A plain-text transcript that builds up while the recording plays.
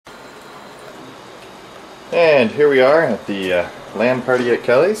And here we are at the LAN party at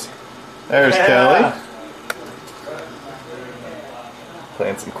Kelly's. There's Kelly.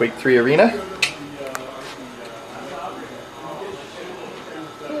 Playing some Quake 3 Arena.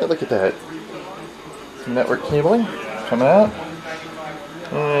 Yeah, look at that. Some network cabling coming out.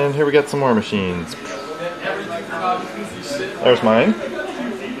 And here we got some more machines. There's mine.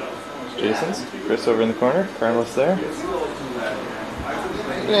 There's Jason's. Chris over in the corner. Carlos there.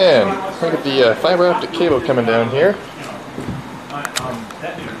 And look at the fiber optic cable coming down here.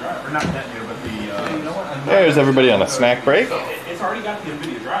 There's everybody on a snack break. It's already got the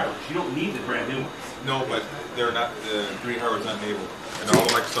NVIDIA drivers. You don't need the brand new ones. No, but they're not. The 3 hardware's not enabled, and they're all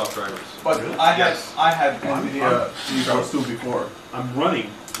Microsoft drivers. But I had NVIDIA drivers too before. I'm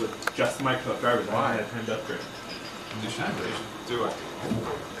running with just the Microsoft drivers. I haven't had time to upgrade. You should do it.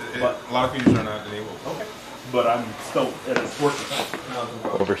 But a lot of features are not enabled. Okay. But I'm still at its working.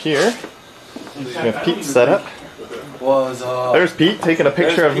 Over here, we have Pete set up. There's Pete taking a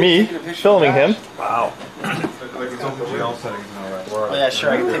picture of me, filming him. Wow. Like it's open GL settings and all that. Oh yeah, sure,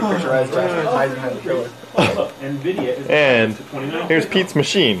 I can take pictures of the killer. NVIDIA is And here's Pete's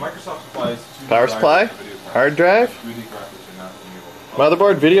machine. Microsoft supplies Power supply, hard drive,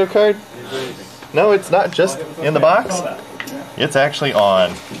 motherboard, video card. No, it's not just in the box. It's actually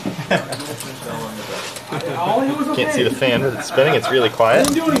on. Can't see the fan, but it's spinning. It's really quiet.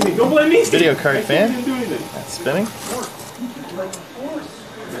 Don't blame me. Video card fan. That's spinning.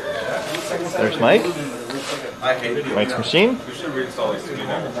 There's Mike. Mike's machine. Machine with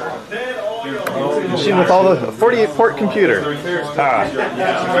all the 48-port computer.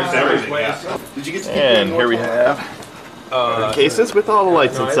 And here we have cases with all the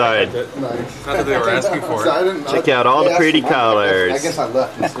lights inside. Not that they were asking for it. Check out all the pretty colors. I guess I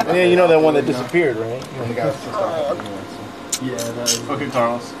left. Yeah, you know that one that disappeared, right? Okay,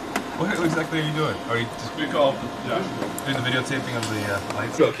 Carlos. What exactly are you doing? Are you just doing the videotaping of the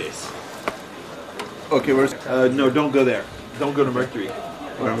lights? Showcase. Okay, where's... no, don't go there. Don't go to Mercury. You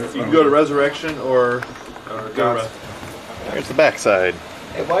can go to Resurrection or go to... Here's the back side.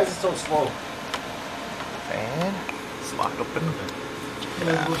 Hey, why is it so slow? And it's locked open.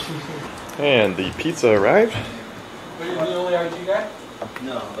 And the pizza arrived. Are you the only RG guy?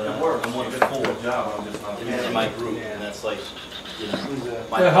 No, but I'm one of 4. In my group, and that's like, you know,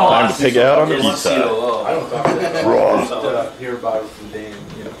 Time to pig out on the pizza. I don't talk to that. Raw. Hear about it from Dan.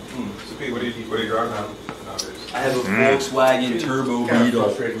 You know. So Pete, what are you driving now? I have a Volkswagen Turbo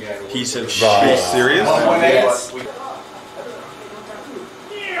Beetle. Piece of shit. Are you serious? There's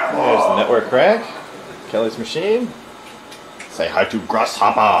the network rack. Kelly's machine. Say hi to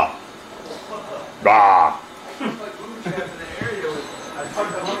Grasshopper. Rah.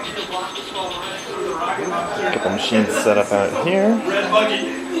 Couple machines set up out here. Red buggy.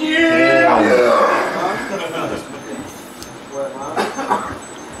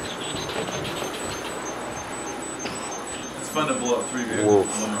 It's fun to blow up 3 vehicles. Wolf.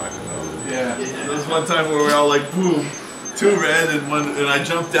 Yeah, there was one time where we all like, boom, 2 red and I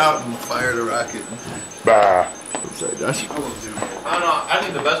jumped out and fired a rocket. Bah. Sorry, Josh. I don't know. I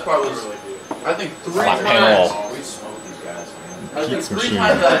think the best part was, I think 3 Flat times. panel. I think Pete's 3 machine.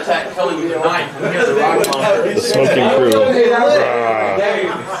 times I attacked Kelly with a knife. And here's the rocket launcher. The smoking crew. Rah.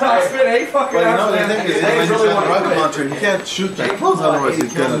 But you know, the thing is, when you shot the rocket launcher, you can't shoot that close, otherwise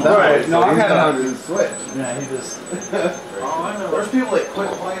he's gonna die. Right, no, I had on his switch. Yeah, he just... Oh, I know. There's people that quit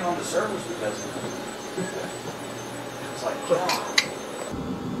playing on the servers because of it. It's like,